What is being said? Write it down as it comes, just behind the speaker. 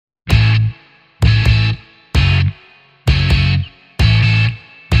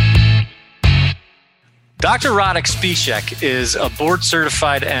Dr. Radek Spicek is a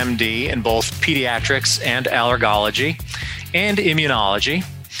board-certified MD in both pediatrics and allergology and immunology,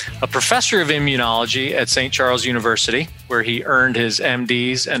 a professor of immunology at St. Charles University, where he earned his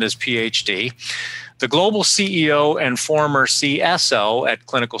MDs and his PhD, the global CEO and former CSO at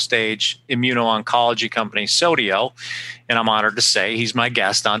clinical stage immuno-oncology company Sotio, and I'm honored to say he's my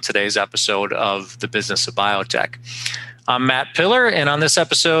guest on today's episode of The Business of Biotech. I'm Matt Pillar, and on this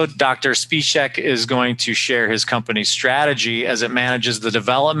episode, Dr. Spicek is going to share his company's strategy as it manages the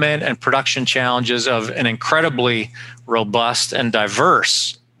development and production challenges of an incredibly robust and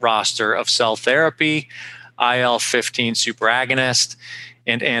diverse roster of cell therapy, IL-15 superagonist,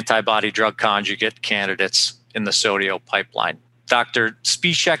 and antibody drug conjugate candidates in the Sotio pipeline. Dr.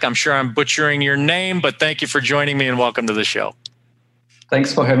 Spicek, I'm sure I'm butchering your name, but thank you for joining me and welcome to the show.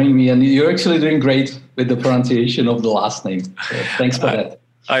 Thanks for having me, and you're actually doing great with the pronunciation of the last name. So thanks for that.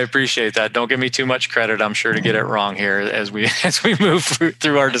 I appreciate that. Don't give me too much credit. I'm sure to get it wrong here as we move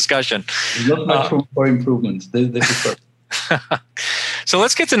through our discussion. Not much room for improvement. This is perfect. So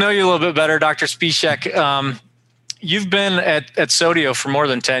let's get to know you a little bit better, Dr. Spicek. You've been at Sotio for more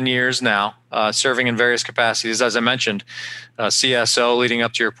than 10 years now, serving in various capacities. As I mentioned, CSO leading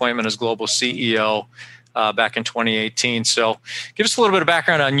up to your appointment as global CEO back in 2018. So give us a little bit of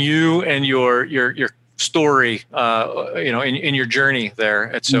background on you and your story, in your journey there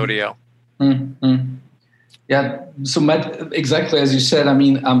at Sotio. Mm-hmm. Yeah. So Matt, exactly as you said, I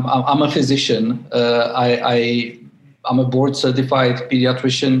mean, I'm a physician. I'm a board-certified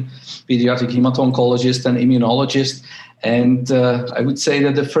pediatrician, pediatric hemato-oncologist, and immunologist. And I would say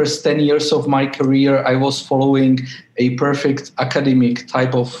that the first 10 years of my career, I was following a perfect academic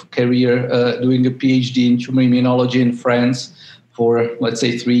type of career, doing a PhD in tumor immunology in France for, let's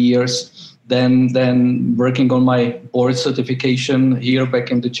say, 3 years. Then working on my board certification here back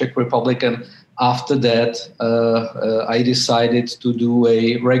in the Czech Republic. And after that, I decided to do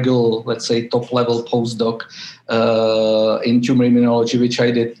a regular, let's say, top-level postdoc in tumor immunology, which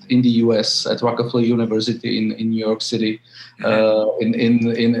I did in the U.S. at Rockefeller University in New York City,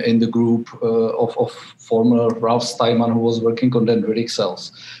 in the group of former Ralph Steinman, who was working on dendritic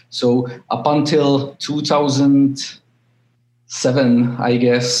cells. So up until 2007, I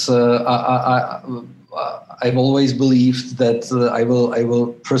guess, I've always believed that I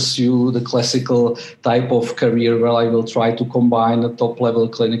will pursue the classical type of career where I will try to combine the top-level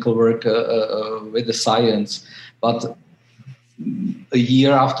clinical work with the science. But a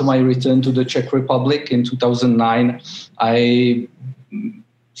year after my return to the Czech Republic in 2009, I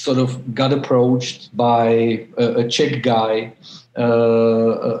sort of got approached by a Czech guy,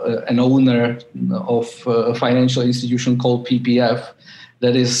 an owner of a financial institution called PPF,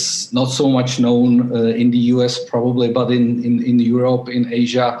 that is not so much known in the US probably, but in Europe, in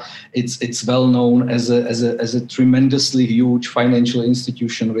Asia, it's well known as a tremendously huge financial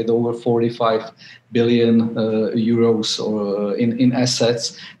institution with over 45 billion euros in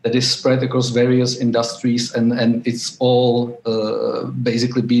assets that is spread across various industries, and it's all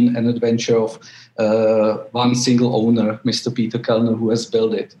basically been an adventure of one single owner, Mr. Peter Kellner, who has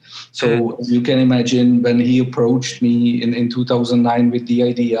built it. So as you can imagine, when he approached me in 2009 with the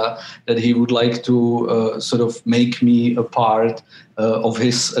idea that he would like to sort of make me a part of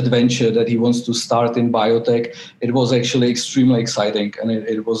his adventure that he wants to start in biotech, it was actually extremely exciting, and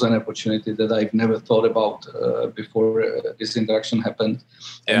it was an opportunity that I've never thought about before this interaction happened.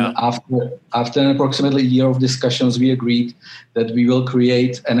 Yeah. And after approximately a year of discussions, we agreed that we will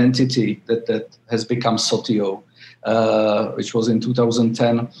create an entity that has become Sotio, which was in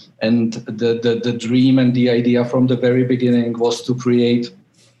 2010. And the dream and the idea from the very beginning was to create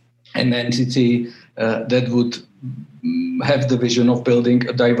an entity that would have the vision of building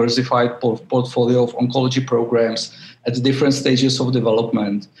a diversified portfolio of oncology programs at different stages of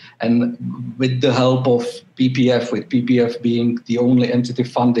development. And with the help of PPF, with PPF being the only entity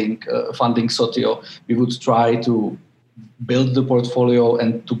funding Sotio, we would try to build the portfolio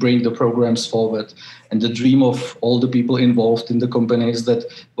and to bring the programs forward. And the dream of all the people involved in the company is that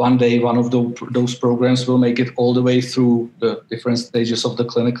one day one of those programs will make it all the way through the different stages of the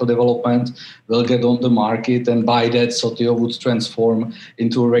clinical development, will get on the market, and by that Sotio would transform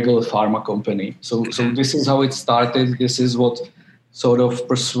into a regular pharma company. So this is how it started. This is what sort of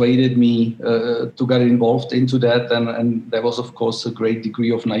persuaded me to get involved into that. And there was, of course, a great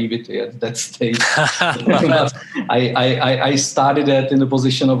degree of naivety at that stage. I started that in the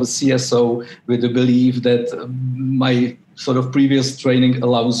position of a CSO with the belief that my sort of previous training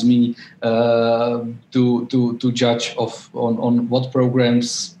allows me to judge on what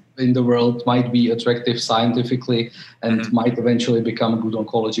programs in the world might be attractive scientifically and might eventually become good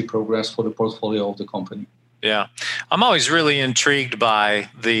oncology programs for the portfolio of the company. Yeah, I'm always really intrigued by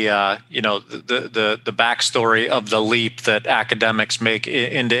the backstory of the leap that academics make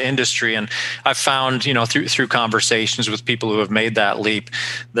into industry, and I've found through conversations with people who have made that leap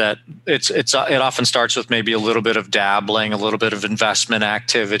that it often starts with maybe a little bit of dabbling, a little bit of investment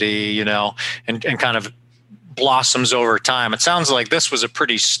activity, and kind of blossoms over time. It sounds like this was a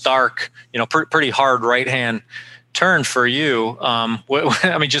pretty stark, pretty hard right hand turn for you. I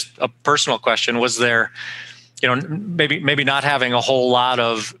mean, just a personal question: was there, maybe not having a whole lot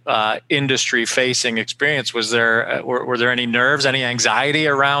of industry-facing experience, were there any nerves, any anxiety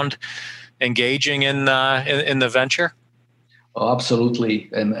around engaging in the venture? Oh, absolutely,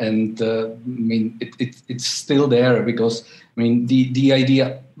 and I mean it's still there because I mean the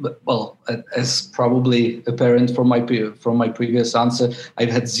idea. Well, as probably apparent from my previous answer,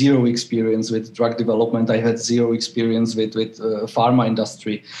 I've had zero experience with drug development. I had zero experience with pharma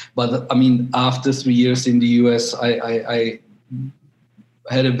industry. But I mean, after 3 years in the US, I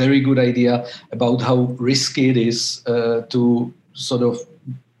had a very good idea about how risky it is to sort of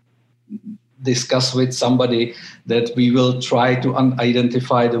discuss with somebody that we will try to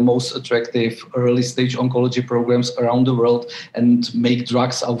identify the most attractive early stage oncology programs around the world and make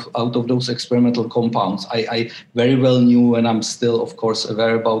drugs out of those experimental compounds. I very well knew, and I'm still, of course,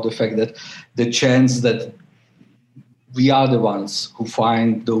 aware about the fact that the chance that we are the ones who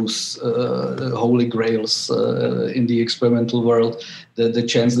find those holy grails in the experimental world, the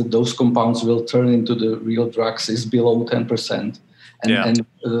chance that those compounds will turn into the real drugs is below 10%. And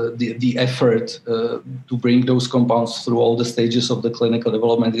the effort to bring those compounds through all the stages of the clinical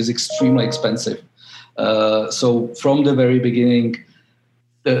development is extremely expensive. So from the very beginning,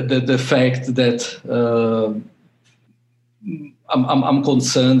 the fact that I'm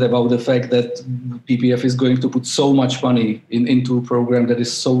concerned about the fact that PPF is going to put so much money into a program that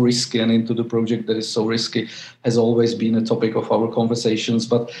is so risky and into the project that is so risky has always been a topic of our conversations.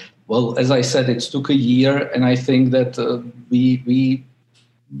 But, well, as I said, it took a year, and I think that we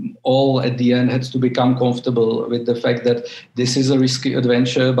all at the end had to become comfortable with the fact that this is a risky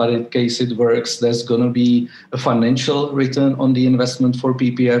adventure, but in case it works, there's going to be a financial return on the investment for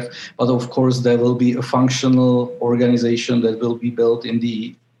PPF. But of course, there will be a functional organization that will be built in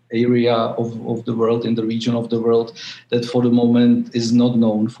the area of the world, in the region of the world, that for the moment is not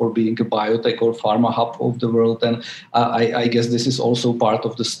known for being a biotech or pharma hub of the world. And I guess this is also part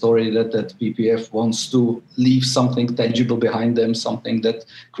of the story that PPF wants to leave something tangible behind them, something that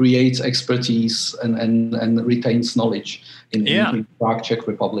creates expertise and retains knowledge in Prague, Czech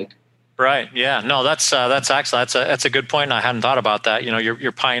Republic. Right. Yeah. No, that's excellent. That's a good point. I hadn't thought about that.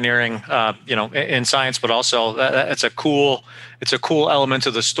 You're pioneering, in science, but also it's a cool element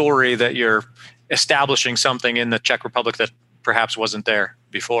of the story that you're establishing something in the Czech Republic that perhaps wasn't there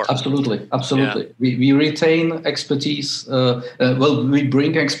before. Absolutely. Yeah. We retain expertise. We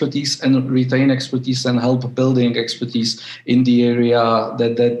bring expertise and retain expertise and help building expertise in the area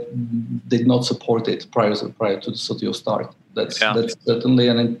that did not support it prior to the Sotio start. That's certainly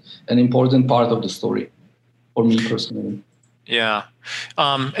an important part of the story for me personally. Yeah,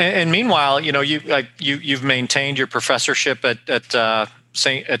 and meanwhile, you've maintained your professorship at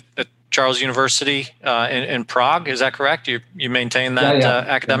Charles University in Prague. Is that correct? You maintain that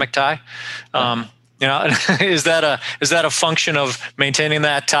academic tie. Is that a function of maintaining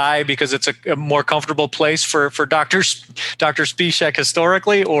that tie because it's a more comfortable place for Dr. Spíšek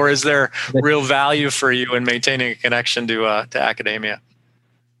historically, or is there real value for you in maintaining a connection to academia?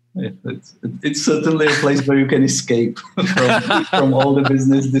 It's certainly a place where you can escape from all the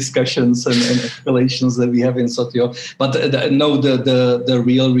business discussions and escalations that we have in Sotio. But the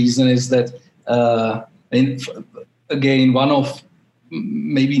real reason is that, again, one of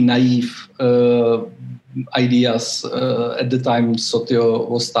maybe naive ideas at the time Sotio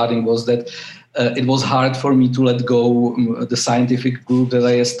was starting was that it was hard for me to let go the scientific group that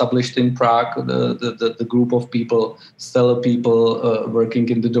I established in Prague, the group of people, stellar people working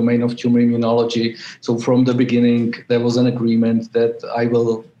in the domain of tumor immunology. So from the beginning, there was an agreement that I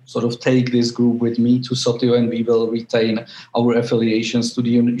will sort of take this group with me to Sotio, and we will retain our affiliations to the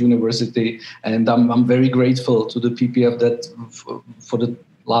university. And I'm very grateful to the PPF that for the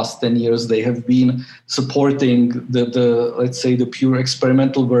last 10 years they have been supporting the let's say the pure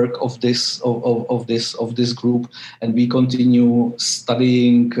experimental work of this group, and we continue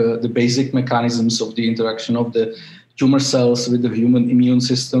studying the basic mechanisms of the interaction of the tumor cells with the human immune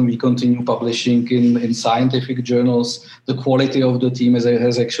system. We continue publishing in scientific journals. The quality of the team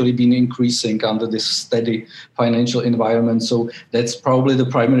has actually been increasing under this steady financial environment. So that's probably the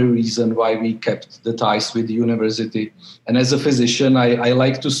primary reason why we kept the ties with the university. And as a physician, I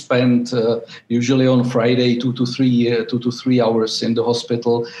like to spend usually on Friday 2 to 3 hours in the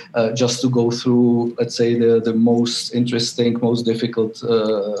hospital just to go through, let's say, the most interesting, most difficult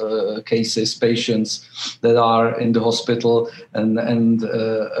cases, patients that are in the hospital. And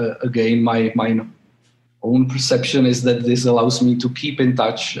again, my own perception is that this allows me to keep in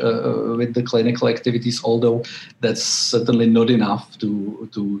touch with the clinical activities, although that's certainly not enough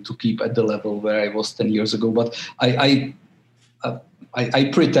to keep at the level where I was 10 years ago. But I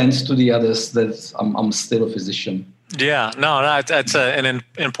pretend to the others that I'm still a physician. Yeah, no, that's an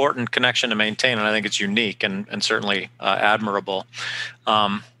important connection to maintain, and I think it's unique and certainly admirable.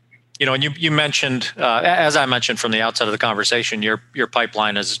 And you mentioned, as I mentioned from the outset of the conversation, your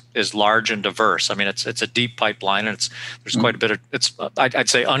pipeline is large and diverse. I mean, it's a deep pipeline, and there's quite a bit of I'd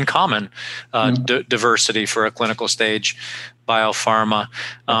say uncommon diversity for a clinical stage biopharma.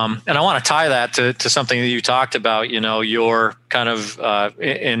 And I want to tie that to something that you talked about. Your kind of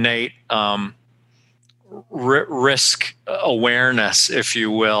innate risk awareness, if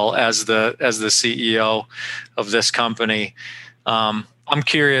you will, as the CEO of this company. I'm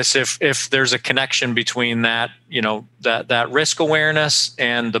curious if there's a connection between that, that risk awareness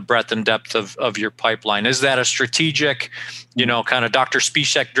and the breadth and depth of your pipeline. Is that a strategic, kind of Dr.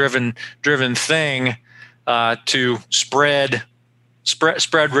 Spišek driven thing to spread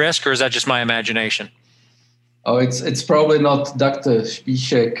risk, or is that just my imagination? Oh, it's probably not Dr.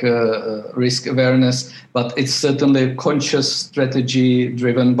 Spišek risk awareness, but it's certainly a conscious strategy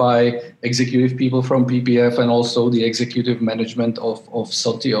driven by executive people from PPF and also the executive management of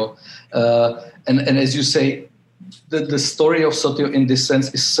Sotio. And as you say, the story of Sotio in this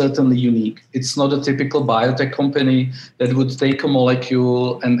sense is certainly unique. It's not a typical biotech company that would take a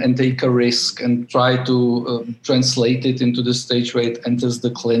molecule and take a risk and try to translate it into the stage where it enters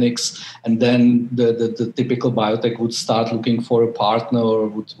the clinics, and then the typical biotech would start looking for a partner or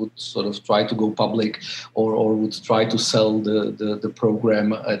would sort of try to go public or would try to sell the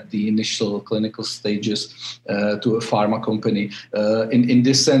program at the initial clinical stages to a pharma company. In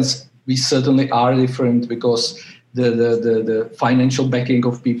this sense, we certainly are different because the financial backing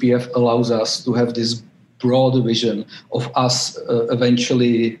of PPF allows us to have this broad vision of us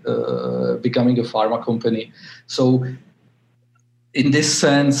eventually becoming a pharma company. So in this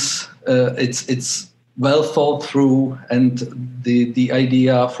sense, it's well thought through, and the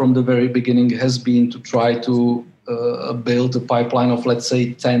idea from the very beginning has been to try to build a pipeline of, let's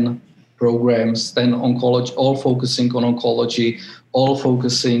say, 10 programs, 10 oncology, all focusing on oncology, all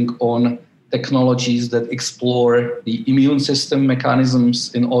focusing on technologies that explore the immune system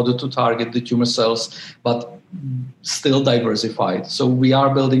mechanisms in order to target the tumor cells, but still diversified. So we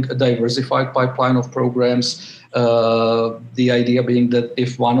are building a diversified pipeline of programs. The idea being that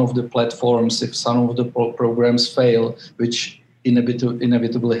if one of the platforms, if some of the programs fail, which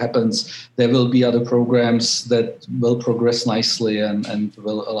inevitably happens, there will be other programs that will progress nicely and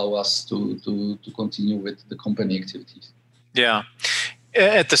will allow us to continue with the company activities. Yeah.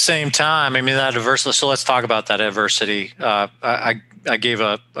 At the same time, I mean, that diversity, so let's talk about that diversity. I gave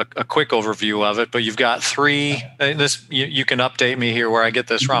a quick overview of it, but you've got three, you can update me here where I get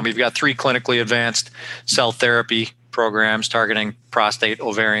this wrong. You've got 3 clinically advanced cell therapy programs targeting prostate,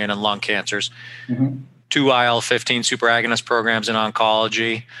 ovarian, and lung cancers, 2 IL-15 superagonist programs in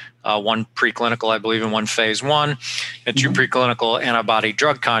oncology, 1 preclinical, I believe, and 1 phase 1, and 2 preclinical antibody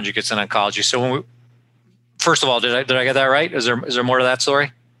drug conjugates in oncology. So first of all, did I get that right? Is there more to that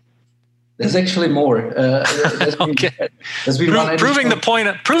story? There's actually more. Okay. Proving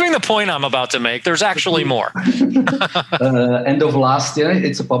the point I'm about to make. There's actually more. End of last year,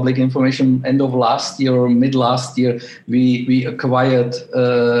 it's a public information. End of last year or mid last year, we acquired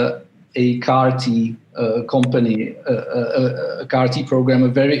a CAR-T company, a CAR-T program, a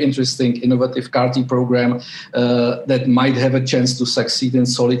very interesting, innovative CAR-T program that might have a chance to succeed in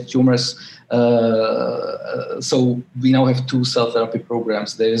solid tumors. So we now have 2 cell therapy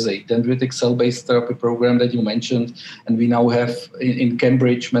programs. There is a dendritic cell-based therapy program that you mentioned, and we now have in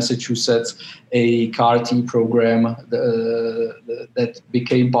Cambridge, Massachusetts, a CAR-T program that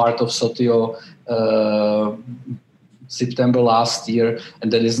became part of Sotio September last year,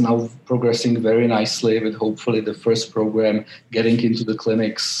 and that is now progressing very nicely with hopefully the first program getting into the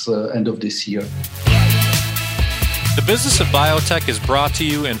clinics end of this year. The Business of Biotech is brought to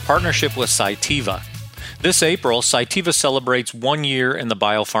you in partnership with Cytiva. This April, Cytiva celebrates 1 year in the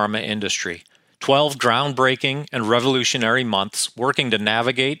biopharma industry. 12 groundbreaking and revolutionary months working to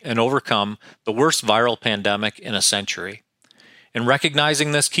navigate and overcome the worst viral pandemic in a century. In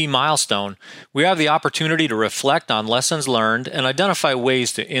recognizing this key milestone, we have the opportunity to reflect on lessons learned and identify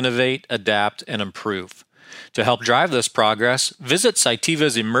ways to innovate, adapt, and improve. To help drive this progress, visit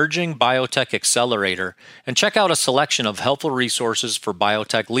Cytiva's Emerging Biotech Accelerator and check out a selection of helpful resources for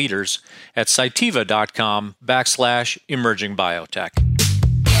biotech leaders at cytiva.com/emergingbiotech.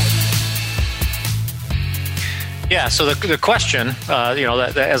 Yeah, so the question,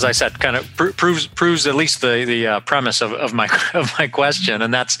 that, as I said, kind of proves at least the premise of my question,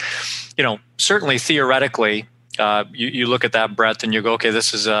 and that's, certainly theoretically, you look at that breadth and you go, okay,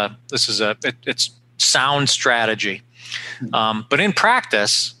 it's sound strategy, but in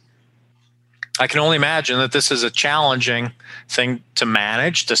practice, I can only imagine that this is a challenging thing to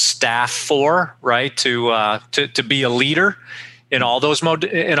manage, to staff for, right? To be a leader in all those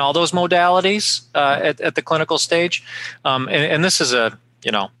modalities at the clinical stage, and this is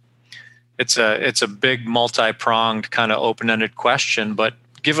it's a big multi-pronged kind of open-ended question. But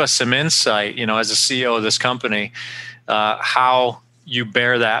give us some insight, as a CEO of this company, how you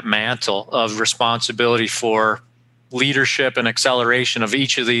bear that mantle of responsibility for leadership and acceleration of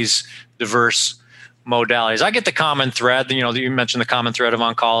each of these diverse modalities. I get the common thread, you mentioned the common thread of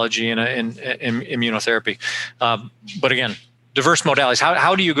oncology and immunotherapy, but again, diverse modalities.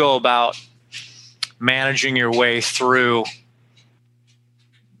 How do you go about managing your way through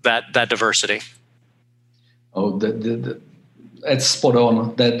that diversity? Oh, that's spot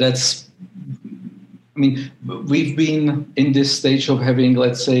on. That's. I mean, we've been in this stage of having,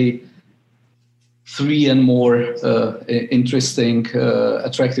 let's say, 3 and more interesting,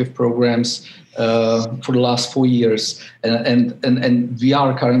 attractive programs for the last 4 years, and we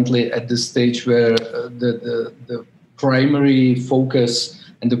are currently at the stage where the primary focus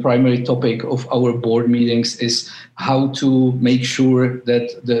and the primary topic of our board meetings is how to make sure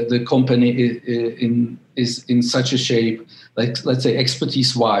that the company is in such a shape, like, let's say,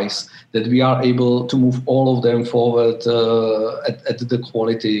 expertise-wise, that we are able to move all of them forward at the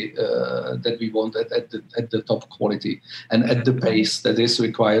quality that we want, at the top quality, and at the pace that is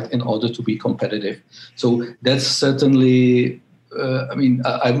required in order to be competitive. So that's certainly,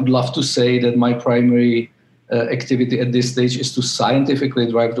 I would love to say that my primary activity at this stage is to scientifically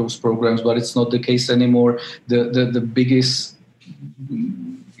drive those programs, but it's not the case anymore. The biggest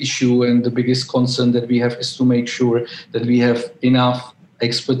issue and the biggest concern that we have is to make sure that we have enough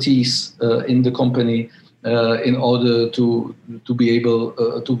expertise in the company in order to be able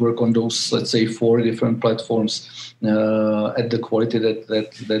to work on those, let's say, 4 different platforms at the quality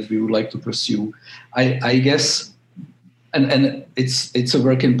that we would like to pursue. I guess, and it's a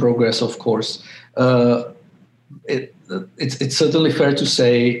work in progress, of course. It's certainly fair to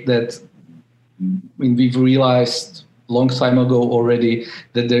say that we've realized a long time ago already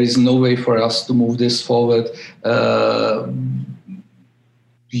that there is no way for us to move this forward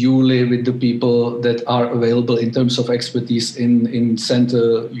purely with the people that are available in terms of expertise in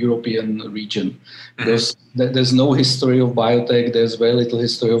Central European region. Because there's no history of biotech, there's very little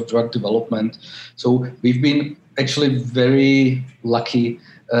history of drug development. So we've been actually very lucky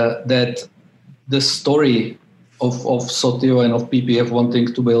that the story of Cytiva and of PPF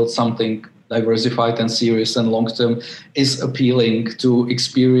wanting to build something diversified and serious and long-term is appealing to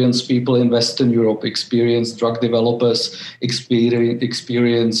experienced people in Western Europe, experienced drug developers,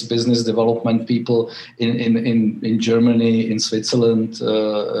 experienced business development people in Germany, in Switzerland,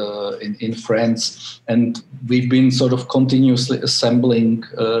 in France. And we've been sort of continuously assembling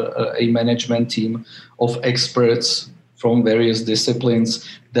a management team of experts from various disciplines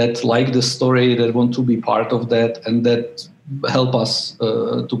that like the story, that want to be part of that, and that help us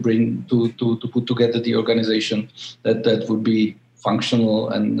to put together the organization that would be functional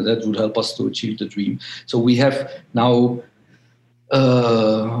and that would help us to achieve the dream. So we have now,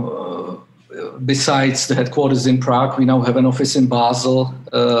 besides the headquarters in Prague, we now have an office in Basel.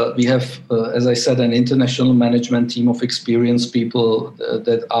 We have, as I said, an international management team of experienced people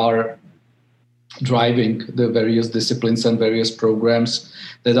that are driving the various disciplines and various programs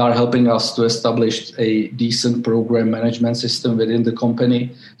that are helping us to establish a decent program management system within the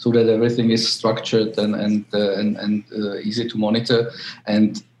company so that everything is structured and easy to monitor.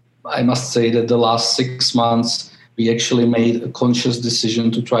 And I must say that the last 6 months, we actually made a conscious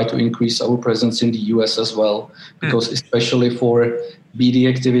decision to try to increase our presence in the US as well, because especially for BD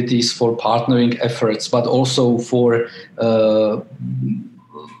activities, for partnering efforts, but also for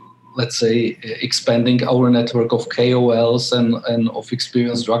let's say, expanding our network of KOLs and of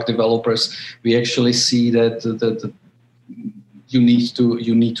experienced drug developers, we actually see that you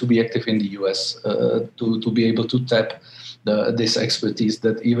need to be active in the US to be able to tap this expertise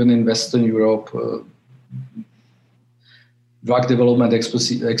that even in Western Europe, drug development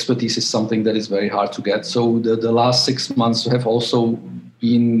expertise is something that is very hard to get. So the last 6 months have also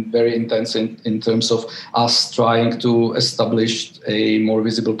been very intense in terms of us trying to establish a more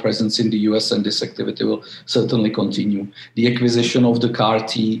visible presence in the US, and this activity will certainly continue. The acquisition of the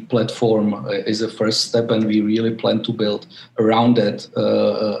CAR-T platform is a first step, and we really plan to build around that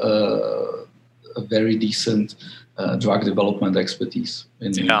a very decent drug development expertise.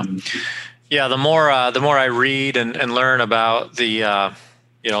 Yeah, the more I read and learn about the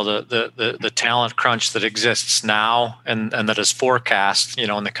talent crunch that exists now and that is forecast,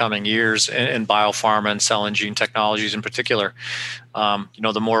 in the coming years in biopharma and cell and gene technologies in particular,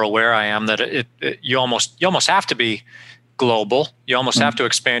 the more aware I am that you almost have to be global. You almost have to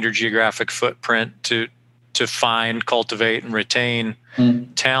expand your geographic footprint to find, cultivate, and retain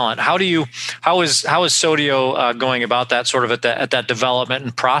talent. How is Sotio going about that sort of at that development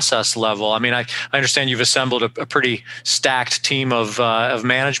and process level? I mean, I understand you've assembled a pretty stacked team of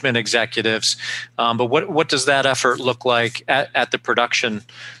management executives, but what does that effort look like at the production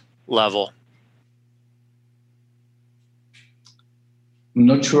level? I'm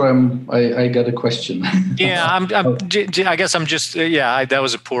not sure I got a question. Yeah, I guess I'm just, that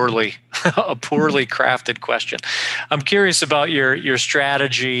was a poorly crafted question. I'm curious about your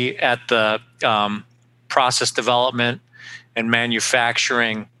strategy at the process development and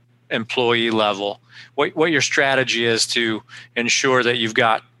manufacturing employee level. What your strategy is to ensure that you've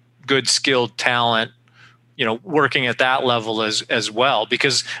got good skilled talent, working at that level as well,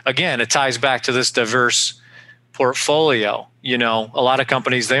 because again, it ties back to this diverse portfolio. A lot of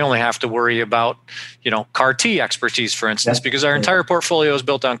companies, they only have to worry about, CAR-T expertise, for instance, because our entire portfolio is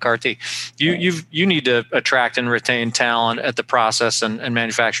built on CAR-T. You need to attract and retain talent at the process and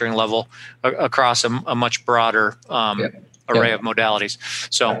manufacturing level across a much broader array of modalities.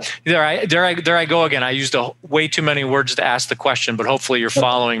 So there I go again. I used way too many words to ask the question, but hopefully you're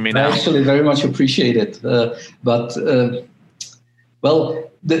following me now. I actually very much appreciate it.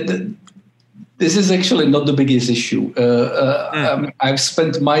 This is actually not the biggest issue. I've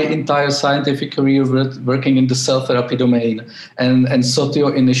spent my entire scientific career working in the cell therapy domain, and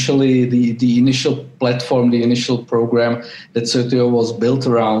Sotio initially, the initial platform, the initial program that Sotio was built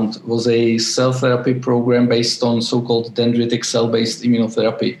around was a cell therapy program based on so-called dendritic cell-based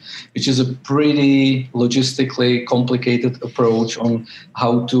immunotherapy, which is a pretty logistically complicated approach on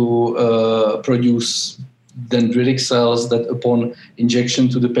how to produce dendritic cells that upon injection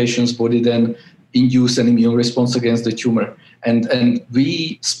to the patient's body then induce an immune response against the tumor. And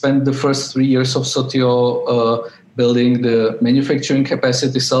we spent the first 3 years of Sotio building the manufacturing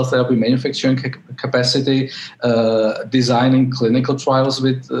capacity, cell therapy manufacturing capacity, designing clinical trials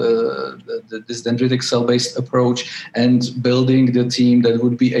with this dendritic cell-based approach, and building the team that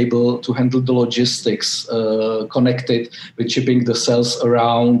would be able to handle the logistics connected with shipping the cells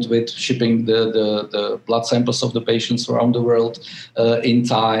around, with shipping the blood samples of the patients around the world in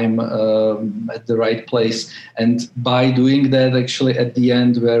time, at the right place. And by doing that, actually at the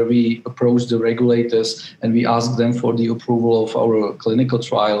end, where we approached the regulators and we asked them for the approval of our clinical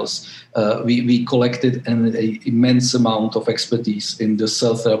trials, we collected an immense amount of expertise in the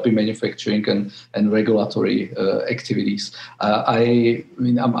cell therapy manufacturing and regulatory activities.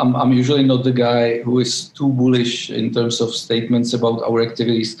 I'm usually not the guy who is too bullish in terms of statements about our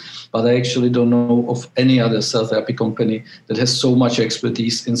activities, but I actually don't know of any other cell therapy company that has so much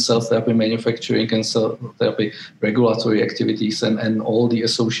expertise in cell therapy manufacturing and cell therapy regulatory activities and all the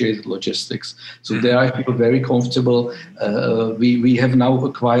associated logistics. So there I feel very comfortable. We have now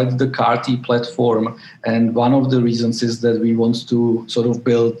acquired the CAR-T platform, and one of the reasons is that we want to sort of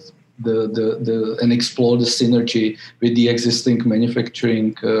build and explore the synergy with the existing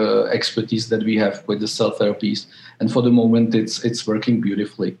manufacturing expertise that we have with the cell therapies. And for the moment, it's working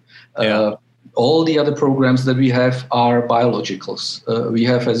beautifully. All the other programs that we have are biologicals. We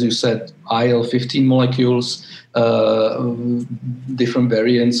have, as you said, IL-15 molecules, different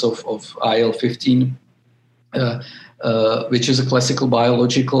variants of IL-15, which is a classical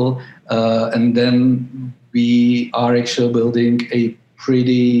biological. And then we are actually building a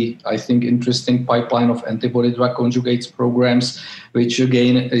pretty, I think, interesting pipeline of antibody drug conjugates programs, which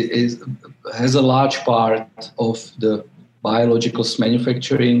again has a large part of the biologicals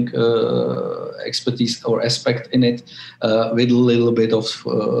manufacturing expertise or aspect in it, with a little bit of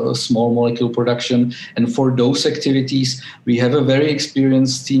small molecule production. And for those activities, we have a very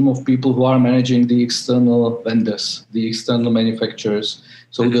experienced team of people who are managing the external vendors, the external manufacturers,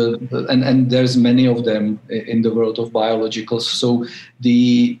 So and there's many of them in the world of biologicals. So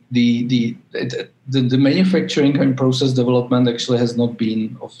the manufacturing and process development actually has not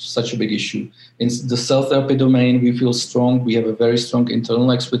been of such a big issue. In the cell therapy domain, we feel strong. We have a very strong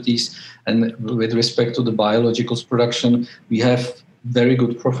internal expertise, and with respect to the biologicals production, we have very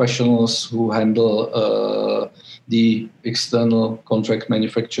good professionals who handle the external contract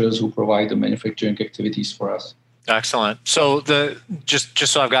manufacturers who provide the manufacturing activities for us. Excellent. So just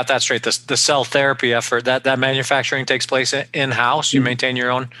so I've got that straight, the cell therapy effort, that manufacturing takes place in-house. You maintain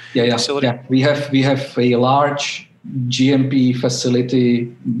your own facility? Yeah. We have a large GMP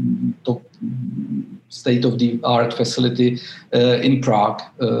facility, state-of-the-art facility in Prague.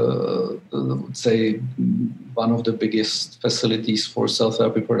 I would say one of the biggest facilities for cell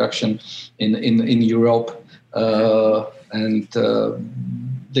therapy production in Europe. And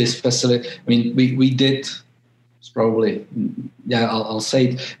this facility, I mean, we did. Probably, I'll say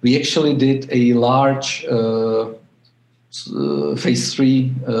it. We actually did a large phase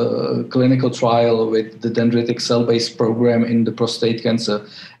 3 clinical trial with the dendritic cell-based program in the prostate cancer.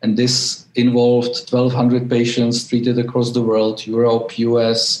 And this involved 1,200 patients treated across the world, Europe,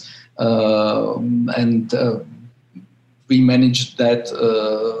 US, and we managed that.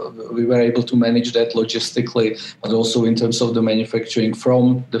 We were able to manage that logistically, but also in terms of the manufacturing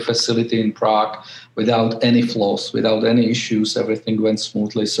from the facility in Prague without any flaws, without any issues. Everything went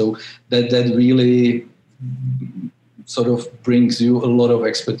smoothly. So that really sort of brings you a lot of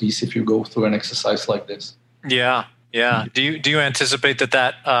expertise if you go through an exercise like this. Yeah. Do you anticipate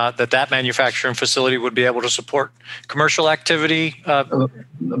that manufacturing facility would be able to support commercial activity?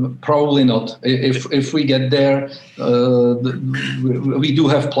 Probably not. If we get there, we do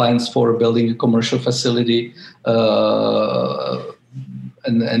have plans for building a commercial facility,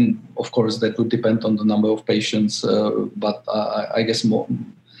 and of course that would depend on the number of patients. But I guess more.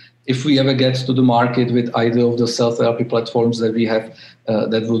 If we ever get to the market with either of the cell therapy platforms that we have,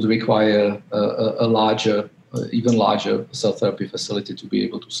 that would require a larger. Even larger cell therapy facility to be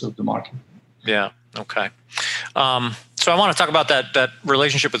able to serve the market. Yeah. Okay. So I want to talk about that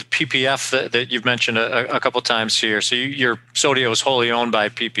relationship with PPF that you've mentioned a couple of times here. So your Sotio is wholly owned by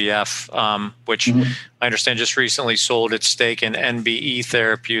PPF, which I understand just recently sold its stake in NBE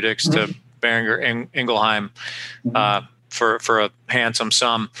Therapeutics to Boehringer Ingelheim for a handsome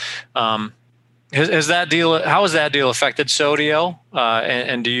sum. How has that deal affected Sotio?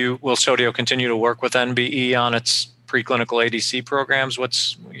 And will Sotio continue to work with NBE on its preclinical ADC programs?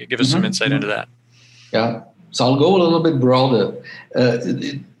 Give us some insight into that. Yeah, so I'll go a little bit broader.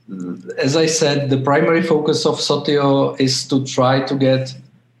 As I said, the primary focus of Sotio is to try to get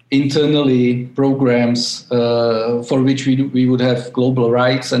internally programs for which we would have global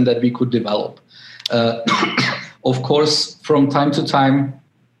rights and that we could develop. Of course, from time to time,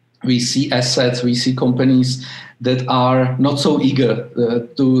 we see assets, we see companies that are not so eager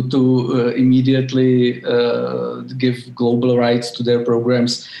to immediately give global rights to their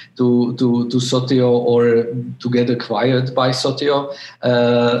programs to Sotio or to get acquired by Sotio.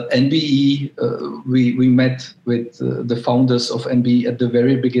 NBE, we met with the founders of NBE at the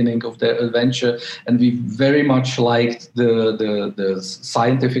very beginning of their adventure, and we very much liked the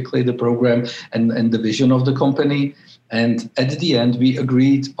scientifically the program and the vision of the company. And at the end, we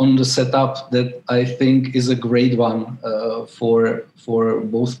agreed on the setup that I think is a great one for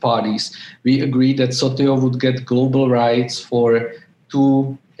both parties. We agreed that Sotio would get global rights for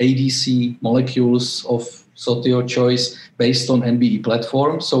 2 ADC molecules of Sotio choice based on NBE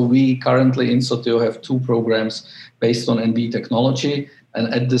platform. So we currently in Sotio have 2 programs based on NBE technology.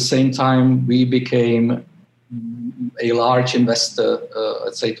 And at the same time, we became a large investor,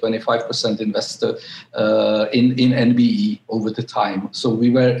 let's say 25% investor in NBE over the time. So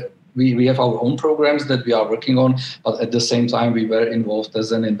we have our own programs that we are working on, but at the same time we were involved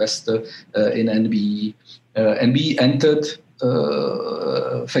as an investor in NBE. NBE entered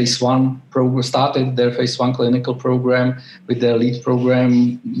phase 1 program, started their phase 1 clinical program with their lead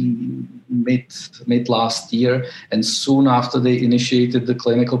program mid last year, and soon after they initiated the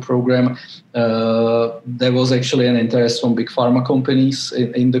clinical program, there was actually an interest from big pharma companies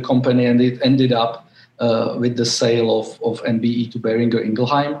in the company, and it ended up with the sale of NBE to Boehringer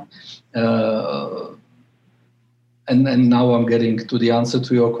Ingelheim. And now I'm getting to the answer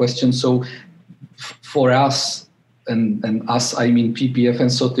to your question. So for us, and us, I mean PPF and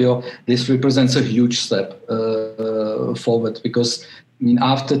Sotio, this represents a huge step forward, because I mean,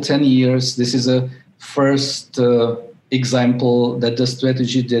 after 10 years, this is a first example that the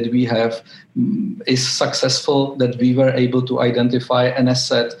strategy that we have is successful, that we were able to identify an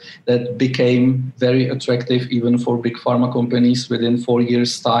asset that became very attractive even for big pharma companies within 4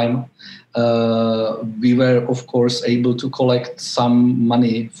 years' time. We were, of course, able to collect some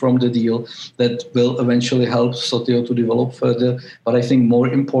money from the deal that will eventually help Sotio to develop further. But I think more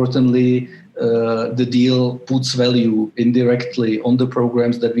importantly, the deal puts value indirectly on the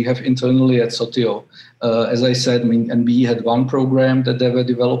programs that we have internally at Sotio. As I said, NBE had one program that they were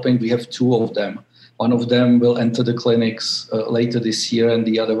developing. We have two of them. One of them will enter the clinics later this year, and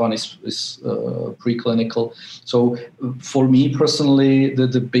the other one is preclinical. So for me personally,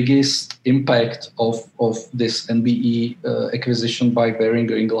 the biggest impact of this NBE acquisition by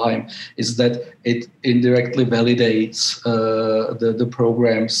Boehringer Ingelheim is that it indirectly validates the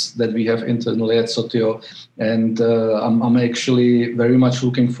programs that we have internally at Sotio. And I'm actually very much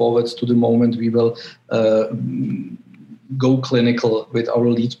looking forward to the moment we will go clinical with our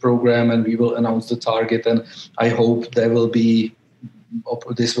lead program, and we will announce the target. And I hope this will be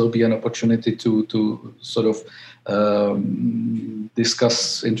an opportunity to sort of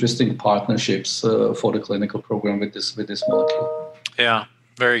discuss interesting partnerships for the clinical program with this molecule. Yeah,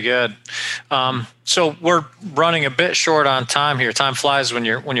 very good. So we're running a bit short on time here. Time flies when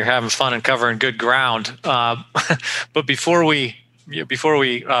you're having fun and covering good ground. But before we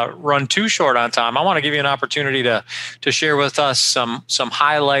run too short on time, I want to give you an opportunity to share with us some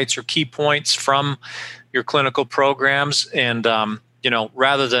highlights or key points from your clinical programs. And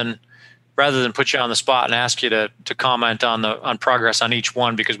rather than put you on the spot and ask you to comment on progress on each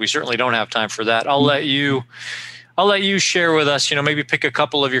one, because we certainly don't have time for that, I'll let you share with us, maybe pick a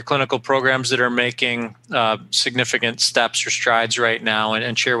couple of your clinical programs that are making significant steps or strides right now,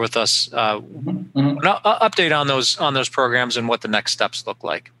 and share with us an update on those programs and what the next steps look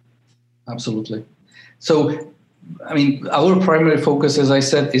like. Absolutely. So, our primary focus, as I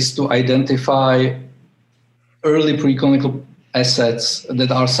said, is to identify early preclinical assets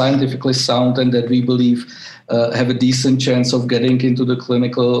that are scientifically sound and that we believe have a decent chance of getting into the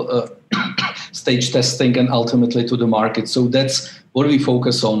clinical stage testing and ultimately to the market. So that's what we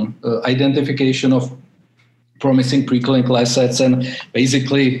focus on, identification of promising preclinical assets and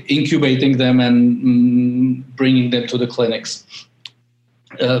basically incubating them and bringing them to the clinics.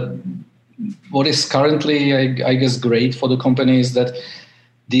 What is currently, I guess, great for the company is that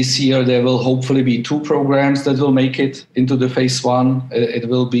this year there will hopefully be two programs that will make it into the phase 1. It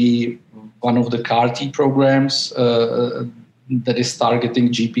will be one of the CAR-T programs that is targeting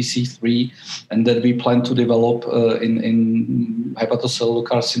GPC3 and that we plan to develop in hepatocellular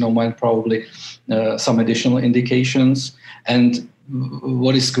carcinoma and probably some additional indications. And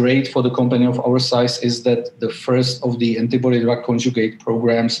what is great for the company of our size is that the first of the antibody drug conjugate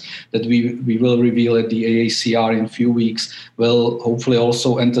programs that we will reveal at the AACR in a few weeks will hopefully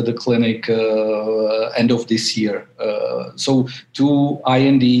also enter the clinic end of this year. So two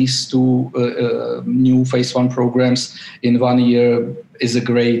INDs, two new phase 1 programs in 1 year is a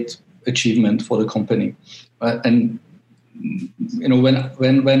great achievement for the company. And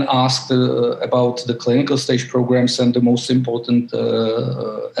when asked about the clinical stage programs and the most important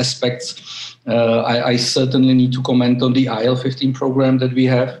aspects, I certainly need to comment on the IL-15 program that we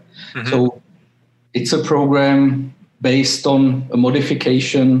have. Mm-hmm. So it's a program based on a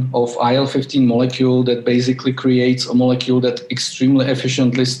modification of IL-15 molecule that basically creates a molecule that extremely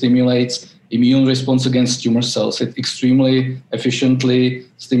efficiently stimulates immune response against tumor cells. It extremely efficiently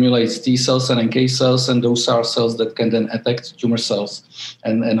stimulates T cells and NK cells, and those are cells that can then attack tumor cells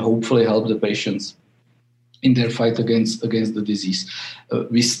and hopefully help the patients in their fight against the disease.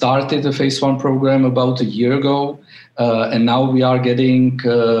 We started the phase 1 program about a year ago, and now we are getting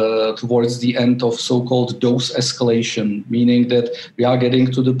towards the end of so-called dose escalation, meaning that we are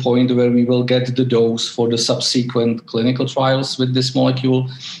getting to the point where we will get the dose for the subsequent clinical trials with this molecule.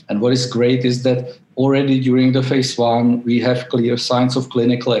 And what is great is that already during the phase 1, we have clear signs of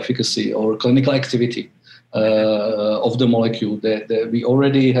clinical efficacy or clinical activity of the molecule. That we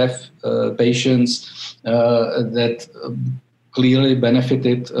already have patients that clearly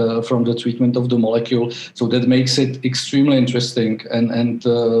benefited from the treatment of the molecule. So that makes it extremely interesting. And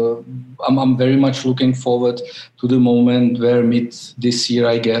I'm very much looking forward to the moment where mid this year,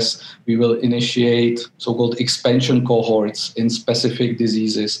 I guess, we will initiate so-called expansion cohorts in specific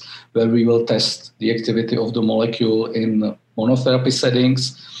diseases where we will test the activity of the molecule in monotherapy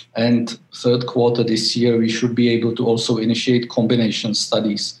settings. And third quarter this year, we should be able to also initiate combination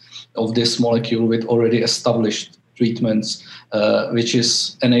studies of this molecule with already established treatments, which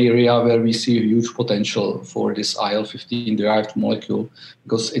is an area where we see a huge potential for this IL-15 derived molecule,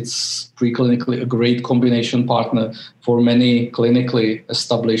 because it's preclinically a great combination partner for many clinically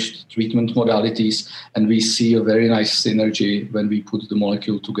established treatment modalities, and we see a very nice synergy when we put the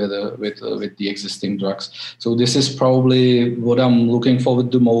molecule together with the existing drugs. So this is probably what I'm looking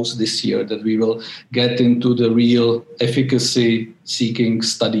forward to most this year, that we will get into the real efficacy-seeking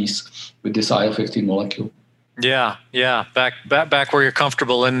studies with this IL-15 molecule. Yeah. Back where you're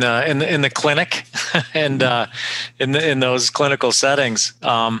comfortable in the clinic and in those clinical settings.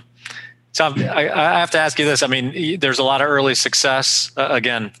 So I have to ask you this. I mean, there's a lot of early success.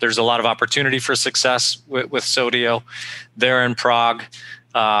 Again, there's a lot of opportunity for success with Sotio there in Prague.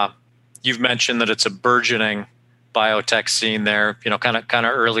 You've mentioned that it's a burgeoning biotech scene there. Kind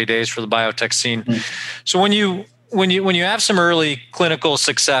of early days for the biotech scene. So when you have some early clinical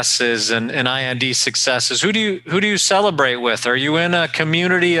successes and IND successes, who do you celebrate with? Are you in a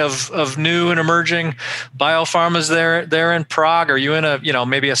community of new and emerging biopharmas there in Prague? Are you in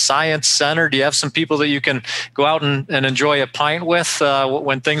maybe a science center? Do you have some people that you can go out and enjoy a pint with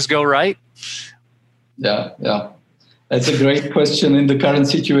when things go right? Yeah. That's a great question in the current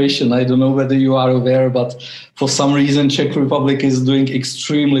situation. I don't know whether you are aware, but for some reason, Czech Republic is doing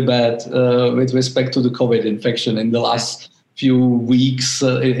extremely bad with respect to the COVID infection. In the last few weeks,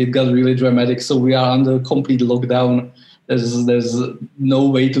 it got really dramatic. So we are under complete lockdown. There's no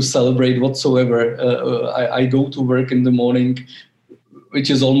way to celebrate whatsoever. I go to work in the morning, which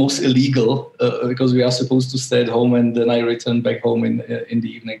is almost illegal because we are supposed to stay at home, and then I return back home in the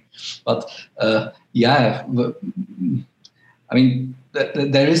evening. But I mean,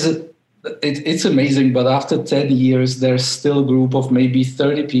 it's amazing. But after 10 years, there's still a group of maybe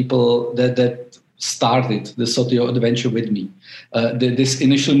 30 people that started the Sotio adventure with me. This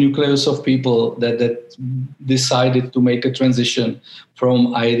initial nucleus of people that decided to make a transition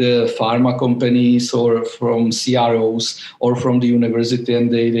from either pharma companies or from CROs or from the university,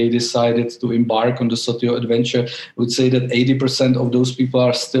 and they decided to embark on the Sotio adventure. I would say that 80% of those people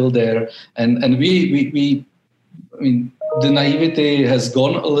are still there, and we I mean, the naivety has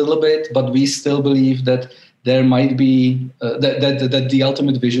gone a little bit, but we still believe that there might be that the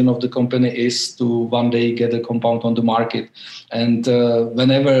ultimate vision of the company is to one day get a compound on the market. And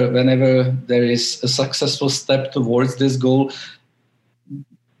whenever there is a successful step towards this goal,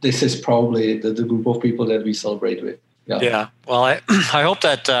 this is probably the group of people that we celebrate with. Yeah. Well, I hope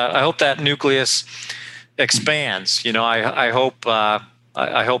that nucleus expands. I hope the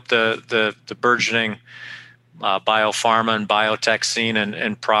burgeoning biopharma and biotech scene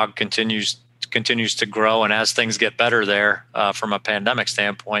in Prague continues to grow, and as things get better there from a pandemic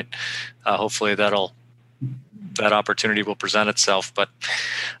standpoint, hopefully that opportunity will present itself. But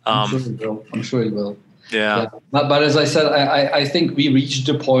I'm sure it will. Yeah. But as I said, I think we reached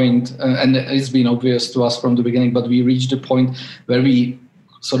the point, and it's been obvious to us from the beginning, but we reached the point where we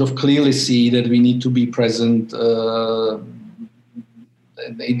sort of clearly see that we need to be present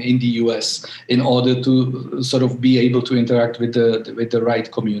in the US in order to sort of be able to interact with the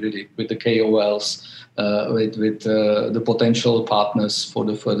right community, with the KOLs, with the potential partners for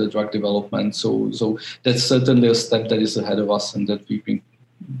the further drug development. So that's certainly a step that is ahead of us and that we've been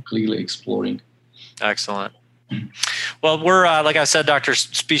clearly exploring. Excellent. Well, we're like I said, Dr.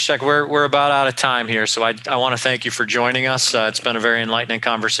 Spišek, we're about out of time here, so I want to thank you for joining us. It's been a very enlightening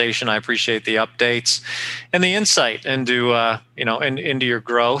conversation. I appreciate the updates and the insight into into your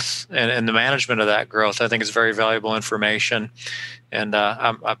growth and the management of that growth. I think it's very valuable information, and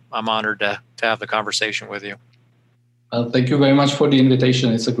I'm honored to have the conversation with you. Thank you very much for the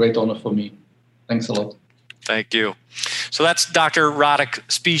invitation. It's a great honor for me. Thanks a lot. Thank you. So that's Dr. Radek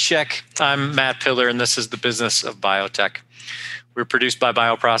Spišek. I'm Matt Pillar, and this is The Business of Biotech. We're produced by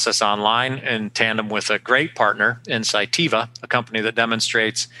Bioprocess Online in tandem with a great partner in Cytiva, a company that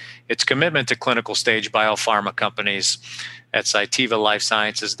demonstrates its commitment to clinical stage biopharma companies at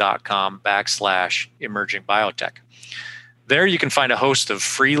cytivalifesciences.com/emerging biotech. There you can find a host of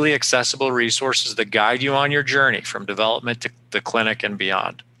freely accessible resources that guide you on your journey from development to the clinic and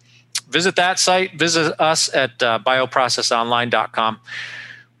beyond. Visit that site. Visit us at bioprocessonline.com,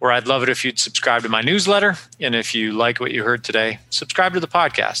 where I'd love it if you'd subscribe to my newsletter. And if you like what you heard today, subscribe to the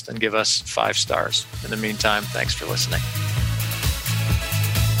podcast and give us 5 stars. In the meantime, thanks for listening.